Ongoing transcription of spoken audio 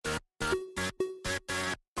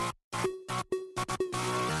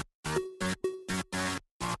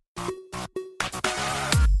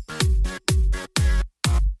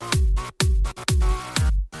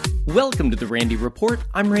Welcome to The Randy Report.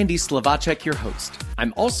 I'm Randy Slavacek, your host.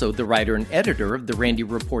 I'm also the writer and editor of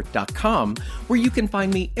therandyreport.com, where you can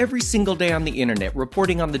find me every single day on the internet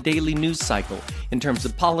reporting on the daily news cycle in terms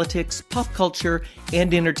of politics, pop culture,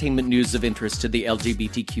 and entertainment news of interest to the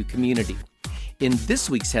LGBTQ community. In this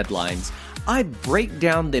week's headlines, I break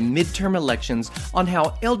down the midterm elections on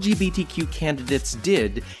how LGBTQ candidates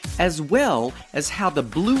did, as well as how the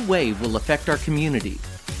blue wave will affect our community.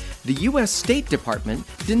 The U.S. State Department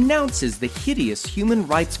denounces the hideous human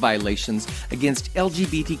rights violations against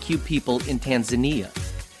LGBTQ people in Tanzania.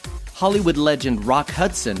 Hollywood legend Rock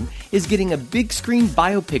Hudson is getting a big-screen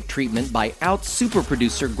biopic treatment by out super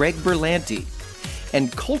producer Greg Berlanti.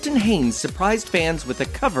 And Colton Haynes surprised fans with a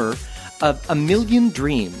cover of A Million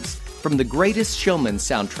Dreams from the Greatest Showman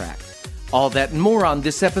soundtrack. All that and more on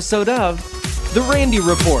this episode of The Randy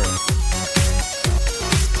Report.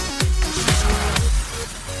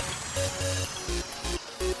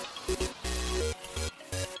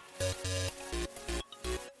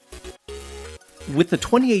 With the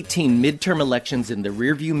 2018 midterm elections in the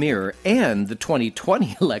rearview mirror and the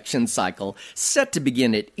 2020 election cycle set to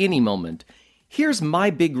begin at any moment, here's my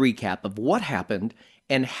big recap of what happened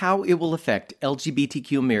and how it will affect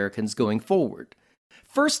LGBTQ Americans going forward.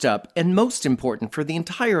 First up, and most important for the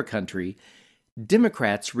entire country,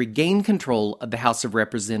 Democrats regain control of the House of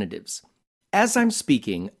Representatives. As I'm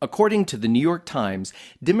speaking, according to the New York Times,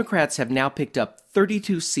 Democrats have now picked up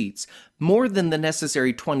 32 seats, more than the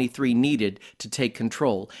necessary 23 needed to take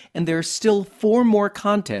control, and there are still 4 more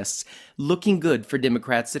contests looking good for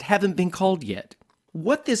Democrats that haven't been called yet.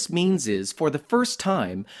 What this means is, for the first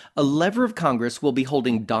time, a lever of Congress will be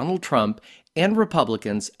holding Donald Trump and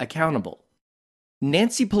Republicans accountable.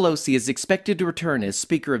 Nancy Pelosi is expected to return as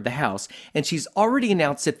Speaker of the House, and she's already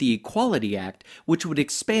announced that the Equality Act, which would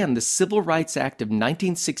expand the Civil Rights Act of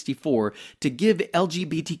 1964 to give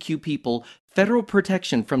LGBTQ people federal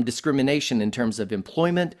protection from discrimination in terms of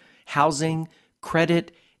employment, housing,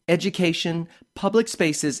 credit, education, public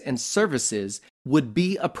spaces, and services, would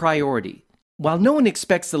be a priority. While no one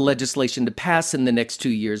expects the legislation to pass in the next 2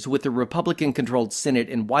 years with a Republican-controlled Senate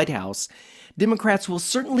and White House, Democrats will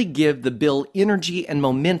certainly give the bill energy and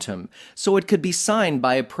momentum so it could be signed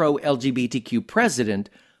by a pro-LGBTQ president,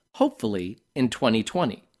 hopefully in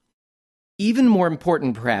 2020. Even more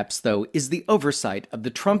important, perhaps, though, is the oversight of the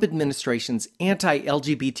Trump administration's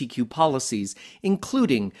anti-LGBTQ policies,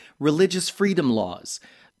 including religious freedom laws,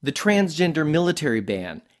 the transgender military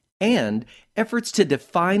ban, and efforts to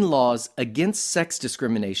define laws against sex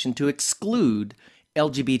discrimination to exclude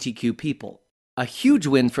LGBTQ people. A huge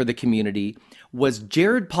win for the community was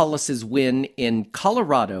Jared Polis's win in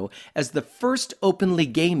Colorado as the first openly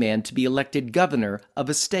gay man to be elected governor of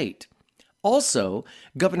a state. Also,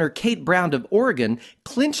 Governor Kate Brown of Oregon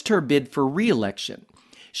clinched her bid for re-election.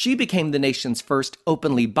 She became the nation's first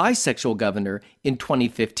openly bisexual governor in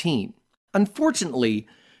 2015. Unfortunately,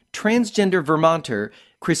 transgender Vermonter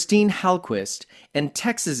Christine Hallquist and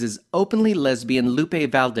Texas's openly lesbian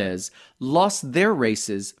Lupe Valdez lost their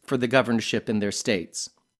races for the governorship in their states.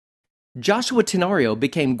 Joshua Tenorio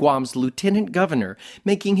became Guam's lieutenant governor,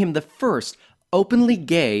 making him the first openly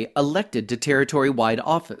gay elected to territory-wide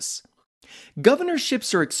office.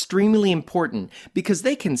 Governorships are extremely important because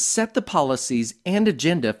they can set the policies and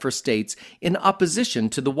agenda for states in opposition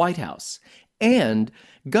to the White House, and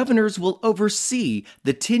governors will oversee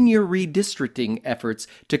the 10-year redistricting efforts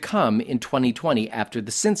to come in 2020 after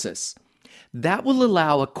the census. That will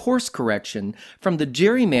allow a course correction from the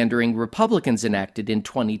gerrymandering Republicans enacted in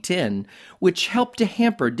 2010, which helped to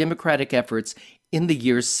hamper Democratic efforts in the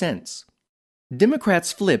years since.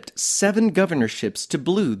 Democrats flipped 7 governorships to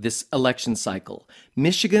blue this election cycle: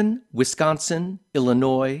 Michigan, Wisconsin,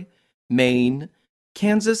 Illinois, Maine,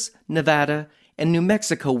 Kansas, Nevada, and New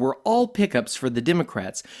Mexico were all pickups for the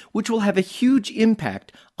Democrats, which will have a huge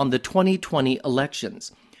impact on the 2020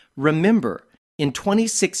 elections. Remember, in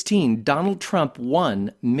 2016, Donald Trump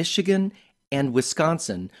won Michigan and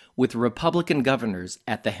Wisconsin with Republican governors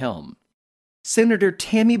at the helm. Senator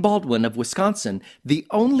Tammy Baldwin of Wisconsin, the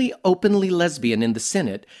only openly lesbian in the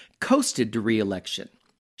Senate, coasted to re-election.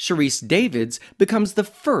 Sharice Davids becomes the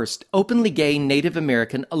first openly gay Native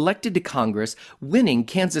American elected to Congress, winning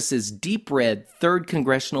Kansas's deep red 3rd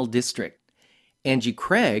Congressional District. Angie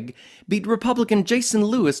Craig beat Republican Jason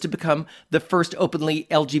Lewis to become the first openly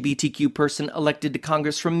LGBTQ person elected to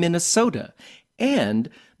Congress from Minnesota, and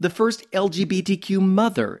the first LGBTQ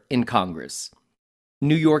mother in Congress.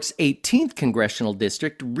 New York's 18th Congressional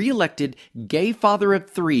District re-elected gay father of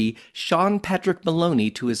 3 Sean Patrick Maloney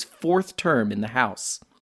to his 4th term in the House.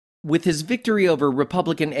 With his victory over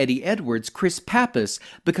Republican Eddie Edwards, Chris Pappas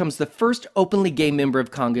becomes the first openly gay member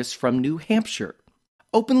of Congress from New Hampshire.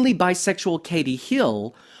 Openly bisexual Katie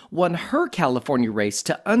Hill won her California race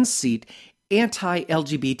to unseat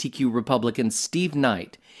anti-LGBTQ Republican Steve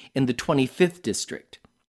Knight in the 25th District.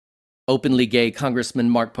 Openly gay Congressman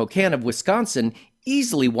Mark Pocan of Wisconsin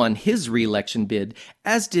easily won his re-election bid,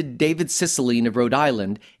 as did David Cicilline of Rhode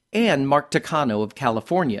Island and Mark Takano of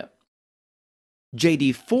California.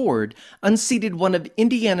 J.D. Ford unseated one of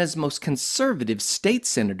Indiana's most conservative state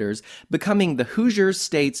senators, becoming the Hoosier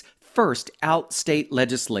state's first out-state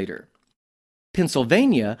legislator.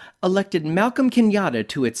 Pennsylvania elected Malcolm Kenyatta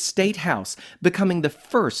to its state house, becoming the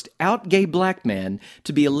first out-gay black man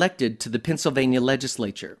to be elected to the Pennsylvania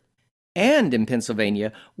legislature. And in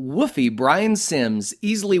Pennsylvania, Woofie Brian Sims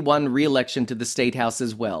easily won re-election to the state house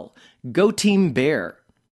as well. Go Team Bear!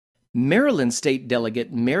 Maryland State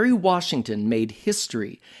Delegate Mary Washington made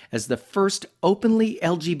history as the first openly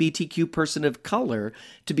LGBTQ person of color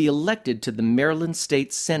to be elected to the Maryland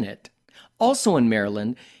State Senate. Also in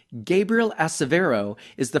Maryland, Gabriel Acevedo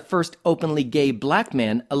is the first openly gay black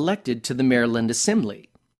man elected to the Maryland Assembly.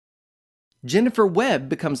 Jennifer Webb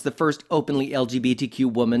becomes the first openly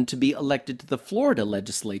LGBTQ woman to be elected to the Florida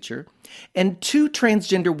legislature, and two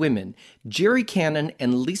transgender women, Jerry Cannon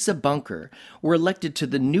and Lisa Bunker, were elected to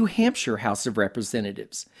the New Hampshire House of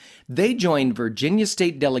Representatives. They joined Virginia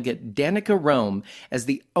State Delegate Danica Rome as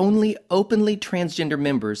the only openly transgender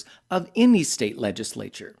members of any state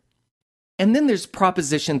legislature. And then there's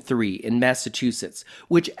Proposition 3 in Massachusetts,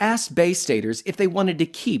 which asked Bay Staters if they wanted to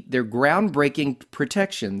keep their groundbreaking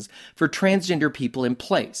protections for transgender people in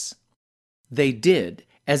place. They did,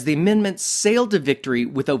 as the amendment sailed to victory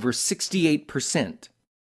with over 68%.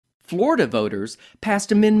 Florida voters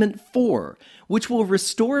passed Amendment 4, which will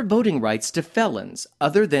restore voting rights to felons,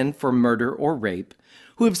 other than for murder or rape,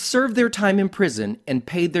 who have served their time in prison and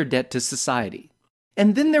paid their debt to society.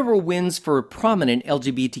 And then there were wins for prominent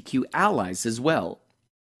LGBTQ allies as well.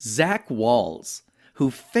 Zach Walls, who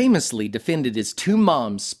famously defended his two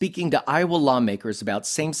moms speaking to Iowa lawmakers about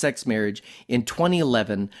same-sex marriage in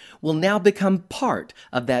 2011, will now become part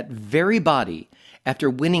of that very body after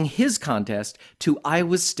winning his contest to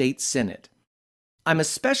Iowa's state Senate. I'm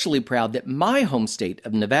especially proud that my home state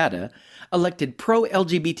of Nevada elected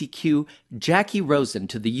pro-LGBTQ Jackie Rosen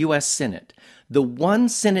to the U.S. Senate, the one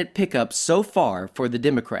Senate pickup so far for the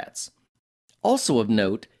Democrats. Also of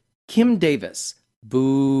note, Kim Davis,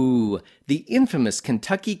 boo, the infamous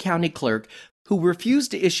Kentucky County Clerk who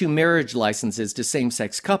refused to issue marriage licenses to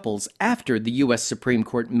same-sex couples after the U.S. Supreme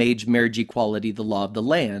Court made marriage equality the law of the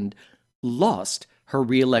land, lost her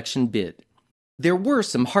re-election bid. There were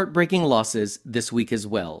some heartbreaking losses this week as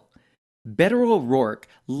well. Beto O'Rourke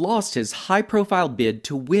lost his high-profile bid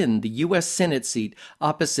to win the U.S. Senate seat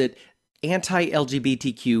opposite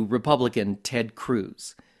anti-LGBTQ Republican Ted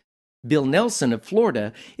Cruz. Bill Nelson of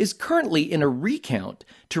Florida is currently in a recount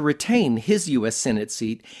to retain his U.S. Senate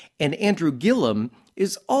seat, and Andrew Gillum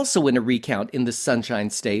is also in a recount in the Sunshine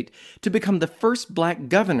State to become the first black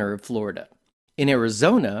governor of Florida. In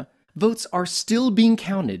Arizona, votes are still being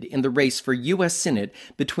counted in the race for U.S. Senate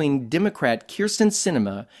between Democrat Kyrsten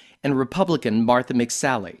Sinema and Republican Martha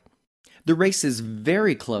McSally. The race is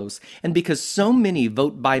very close, and because so many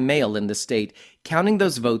vote by mail in the state, counting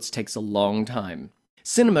those votes takes a long time.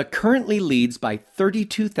 Sinema currently leads by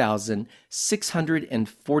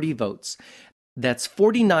 32,640 votes. That's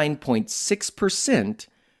 49.6%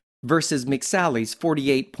 versus McSally's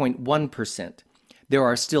 48.1%. There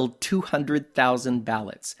are still 200,000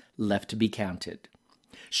 ballots left to be counted.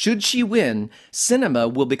 Should she win,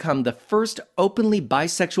 Sinema will become the first openly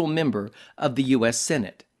bisexual member of the U.S.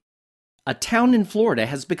 Senate. A town in Florida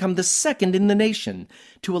has become the second in the nation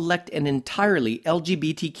to elect an entirely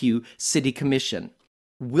LGBTQ city commission.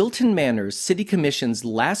 Wilton Manor's City Commission's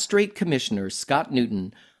last straight commissioner, Scott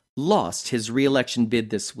Newton, lost his re-election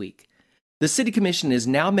bid this week. The City Commission is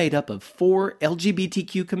now made up of 4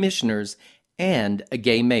 LGBTQ commissioners and a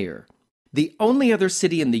gay mayor. The only other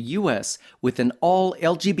city in the U.S. with an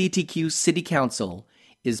all-LGBTQ city council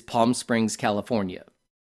is Palm Springs, California.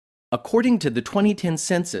 According to the 2010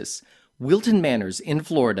 census, Wilton Manors in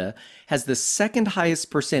Florida has the second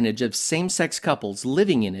highest percentage of same-sex couples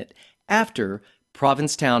living in it after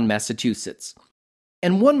Provincetown, Massachusetts.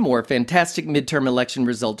 And one more fantastic midterm election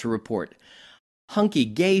result to report. Hunky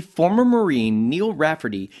gay former Marine Neil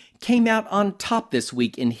Rafferty came out on top this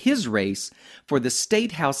week in his race for the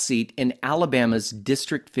state house seat in Alabama's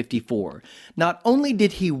District 54. Not only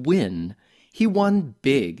did he win, he won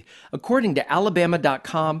big. According to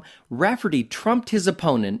Alabama.com, Rafferty trumped his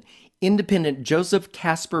opponent, Independent Joseph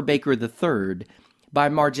Casper Baker III, by a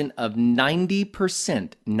margin of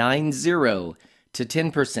 90%, 90 to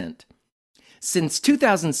 10%. Since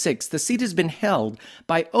 2006, the seat has been held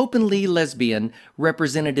by openly lesbian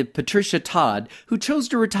Representative Patricia Todd, who chose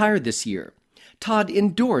to retire this year. Todd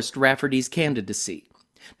endorsed Rafferty's candidacy.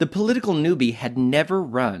 The political newbie had never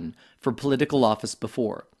run for political office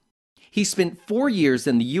before. He spent 4 years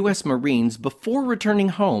in the U.S. Marines before returning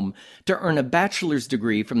home to earn a bachelor's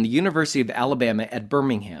degree from the University of Alabama at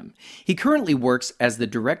Birmingham. He currently works as the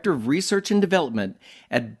Director of Research and Development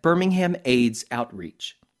at Birmingham AIDS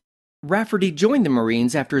Outreach. Rafferty joined the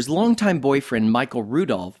Marines after his longtime boyfriend, Michael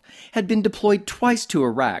Rudolph, had been deployed twice to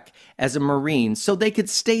Iraq as a Marine so they could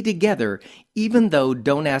stay together even though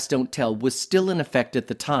Don't Ask, Don't Tell was still in effect at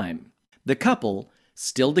the time. The couple,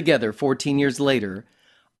 still together 14 years later,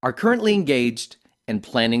 are currently engaged and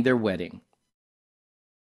planning their wedding.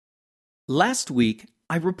 Last week,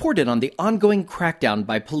 I reported on the ongoing crackdown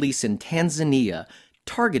by police in Tanzania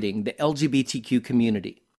targeting the LGBTQ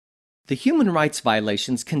community. The human rights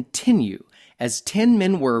violations continue as 10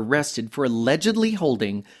 men were arrested for allegedly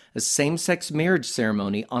holding a same-sex marriage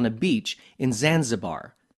ceremony on a beach in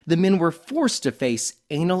Zanzibar. The men were forced to face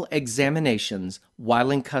anal examinations while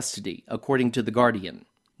in custody, according to The Guardian.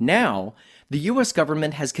 Now, the U.S.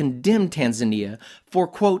 government has condemned Tanzania for,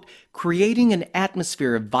 quote, creating an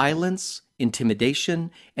atmosphere of violence,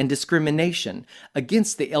 intimidation, and discrimination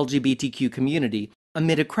against the LGBTQ community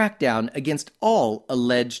amid a crackdown against all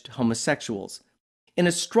alleged homosexuals. In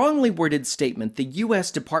a strongly worded statement, the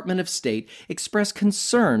U.S. Department of State expressed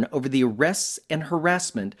concern over the arrests and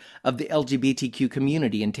harassment of the LGBTQ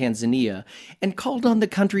community in Tanzania and called on the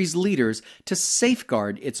country's leaders to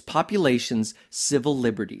safeguard its population's civil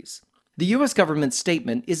liberties. The U.S. government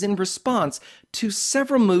statement is in response to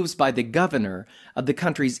several moves by the governor of the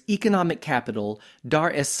country's economic capital,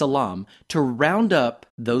 Dar es Salaam, to round up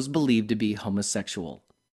those believed to be homosexual.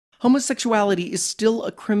 Homosexuality is still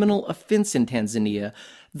a criminal offense in Tanzania,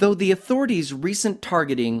 though the authorities' recent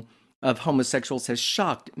targeting of homosexuals has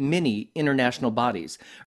shocked many international bodies.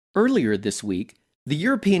 Earlier this week, the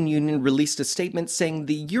European Union released a statement saying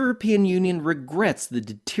the European Union regrets the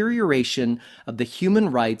deterioration of the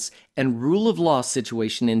human rights and rule of law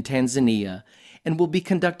situation in Tanzania and will be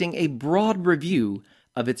conducting a broad review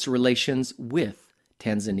of its relations with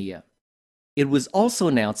Tanzania. It was also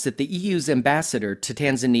announced that the EU's ambassador to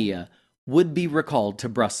Tanzania would be recalled to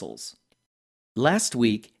Brussels. Last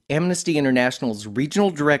week, Amnesty International's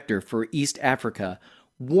regional director for East Africa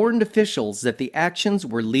warned officials that the actions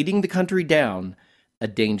were leading the country down a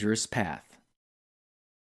dangerous path.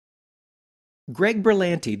 Greg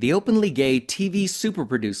Berlanti, the openly gay TV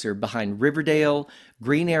superproducer behind Riverdale,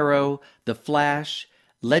 Green Arrow, The Flash,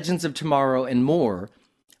 Legends of Tomorrow, and more,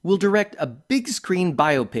 will direct a big-screen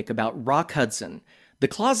biopic about Rock Hudson, the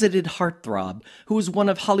closeted heartthrob who was one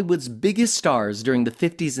of Hollywood's biggest stars during the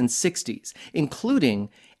 50s and 60s, including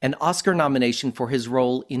an Oscar nomination for his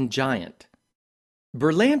role in Giant.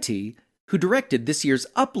 Berlanti, who directed this year's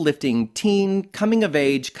uplifting teen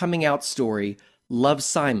coming-of-age, coming-out story, Love,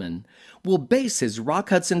 Simon, will base his Rock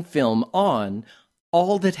Hudson film on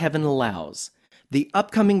All That Heaven Allows, the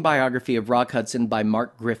upcoming biography of Rock Hudson by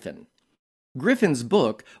Mark Griffin. Griffin's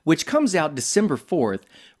book, which comes out December 4th,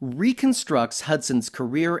 reconstructs Hudson's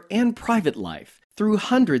career and private life through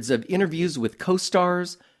hundreds of interviews with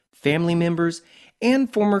co-stars, family members,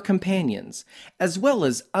 and former companions, as well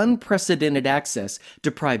as unprecedented access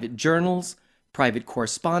to private journals, private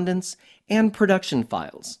correspondence, and production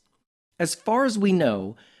files. As far as we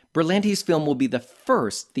know, Berlanti's film will be the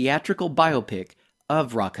first theatrical biopic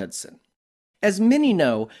of Rock Hudson. As many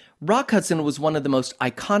know, Rock Hudson was one of the most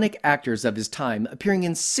iconic actors of his time, appearing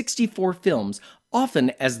in 64 films,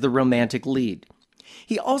 often as the romantic lead.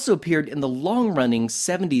 He also appeared in the long-running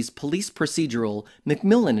 70s police procedural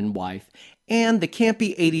McMillan and Wife and the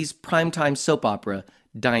campy 80s primetime soap opera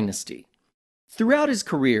Dynasty. Throughout his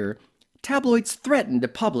career, tabloids threatened to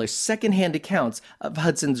publish secondhand accounts of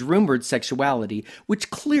Hudson's rumored sexuality,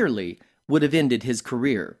 which clearly would have ended his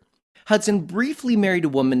career. Hudson briefly married a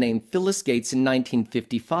woman named Phyllis Gates in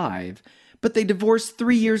 1955, but they divorced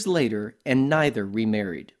 3 years later and neither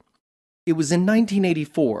remarried. It was in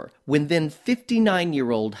 1984 when then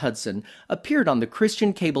 59-year-old Hudson appeared on the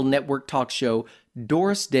Christian cable network talk show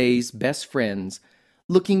Doris Day's Best Friends,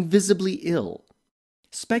 looking visibly ill.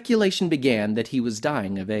 Speculation began that he was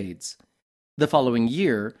dying of AIDS. The following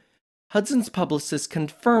year, Hudson's publicist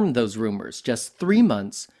confirmed those rumors just 3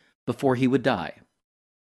 months before he would die.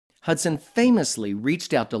 Hudson famously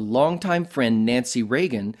reached out to longtime friend Nancy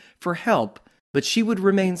Reagan for help, but she would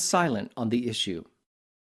remain silent on the issue.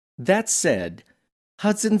 That said,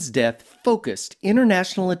 Hudson's death focused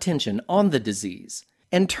international attention on the disease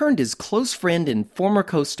and turned his close friend and former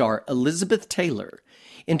co-star Elizabeth Taylor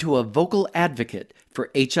into a vocal advocate for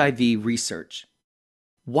HIV research.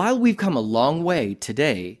 While we've come a long way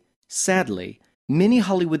today, sadly, many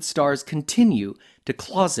Hollywood stars continue to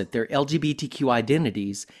closet their LGBTQ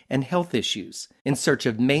identities and health issues in search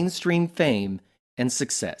of mainstream fame and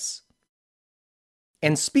success.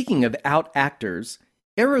 And speaking of out actors,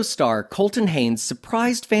 Arrow star Colton Haynes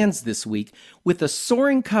surprised fans this week with a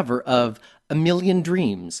soaring cover of A Million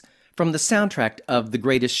Dreams from the soundtrack of The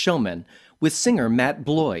Greatest Showman with singer Matt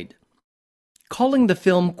Bloyd. Calling the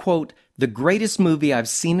film, quote, the greatest movie I've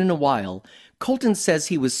seen in a while, Colton says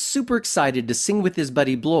he was super excited to sing with his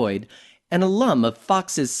buddy Bloyd, an alum of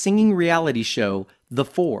Fox's singing reality show, The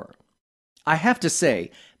Four. I have to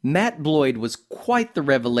say, Matt Bloyd was quite the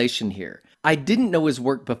revelation here. I didn't know his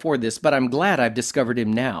work before this, but I'm glad I've discovered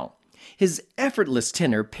him now. His effortless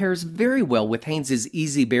tenor pairs very well with Haynes'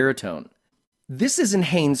 easy baritone. This isn't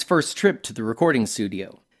Haynes' first trip to the recording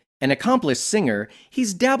studio. An accomplished singer,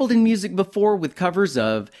 he's dabbled in music before with covers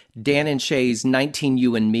of Dan and Shay's 19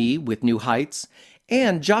 You and Me with New Heights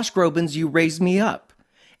and Josh Groban's You Raised Me Up,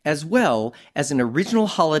 as well as an original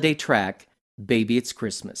holiday track, Baby It's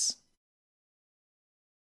Christmas.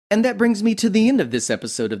 And that brings me to the end of this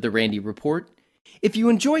episode of The Randy Report. If you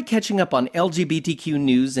enjoy catching up on LGBTQ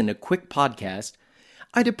news in a quick podcast,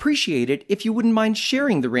 I'd appreciate it if you wouldn't mind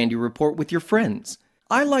sharing The Randy Report with your friends.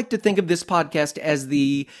 I like to think of this podcast as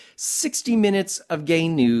the 60 minutes of gay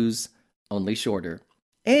news, only shorter.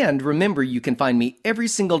 And remember, you can find me every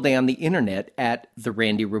single day on the internet at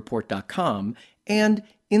therandyreport.com and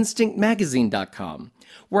instinctmagazine.com,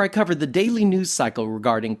 where I cover the daily news cycle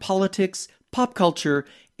regarding politics, pop culture,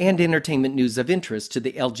 and entertainment news of interest to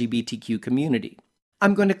the LGBTQ community.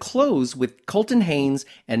 I'm going to close with Colton Haynes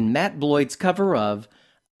and Matt Bloyd's cover of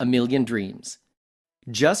A Million Dreams.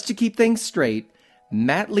 Just to keep things straight,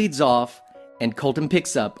 Matt leads off and Colton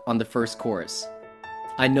picks up on the first chorus.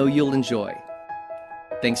 I know you'll enjoy.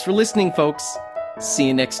 Thanks for listening, folks. See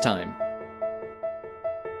you next time.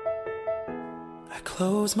 I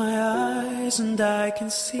close my eyes and I can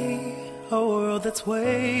see a world that's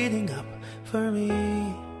waiting up for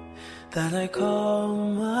me, that I call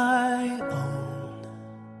my own.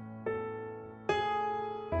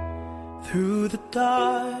 Through the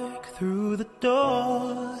dark, through the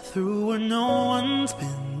door, through where no one's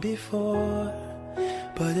been before,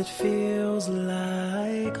 but it feels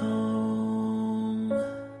like home.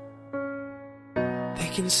 They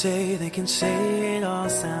can say it all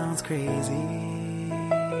sounds crazy.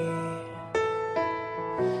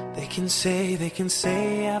 They can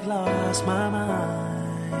say I've lost my mind.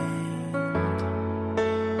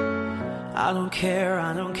 I don't care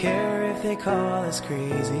if they call us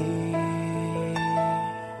crazy.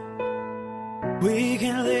 We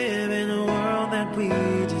can live in a world that we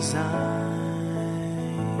design.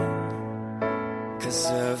 'Cause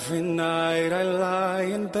every night I lie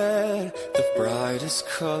in bed, the brightest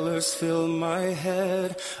colors fill my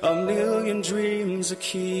head. A million dreams are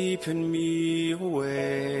keeping me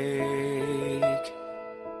awake.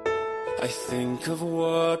 I think of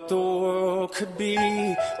what the world could be,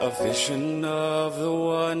 a vision of the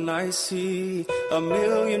one I see. A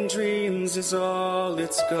million dreams is all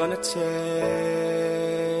it's gonna take.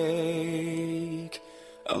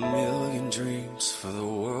 A million dreams for the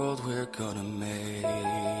world we're gonna make.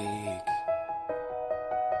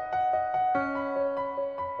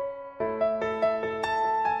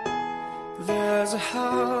 There's a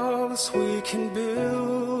house we can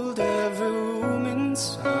build, every room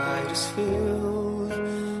inside is filled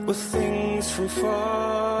with things from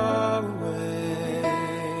far away.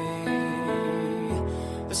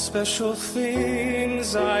 The special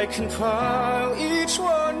things I compile, each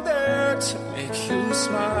one there to make you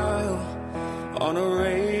smile on a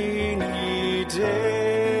rainy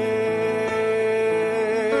day.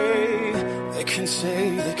 They can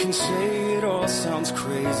say it all sounds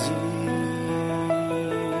crazy.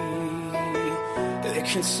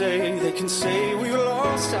 They can say we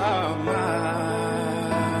lost our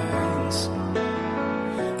minds.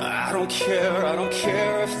 I don't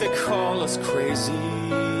care if they call us crazy.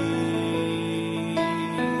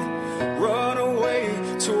 Run away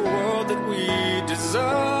to a world that we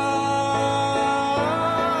desire.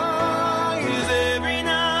 Every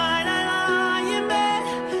night I lie in bed,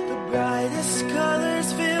 the brightest colors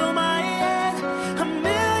fill my head. A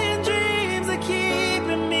million dreams are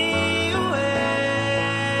keeping me.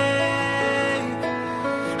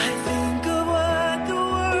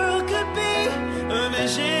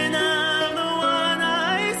 Vision of the one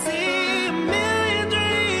I see. A million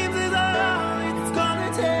dreams is all it's gonna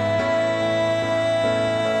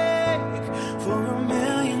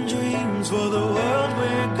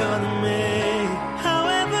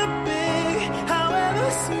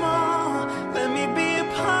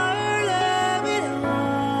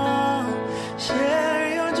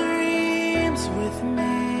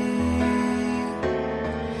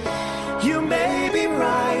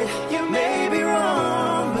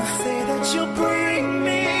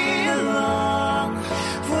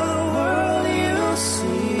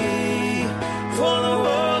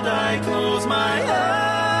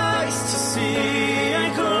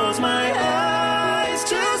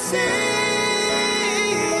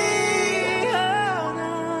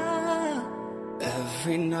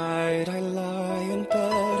every night I lie in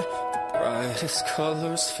bed, the brightest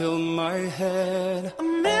colors fill my head. A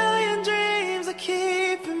million dreams are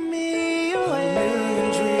keeping me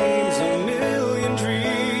awake. A million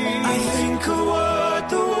dreams. I think of what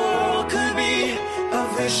the world could be, a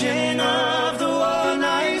vision of the one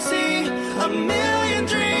I see. A million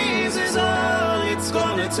dreams is all it's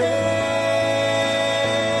gonna take.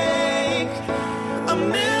 A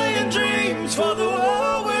million dreams for the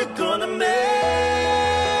world we're gonna make.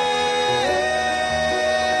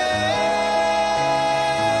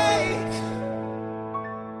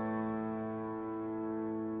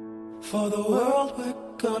 For the world we're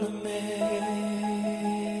gonna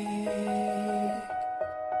make.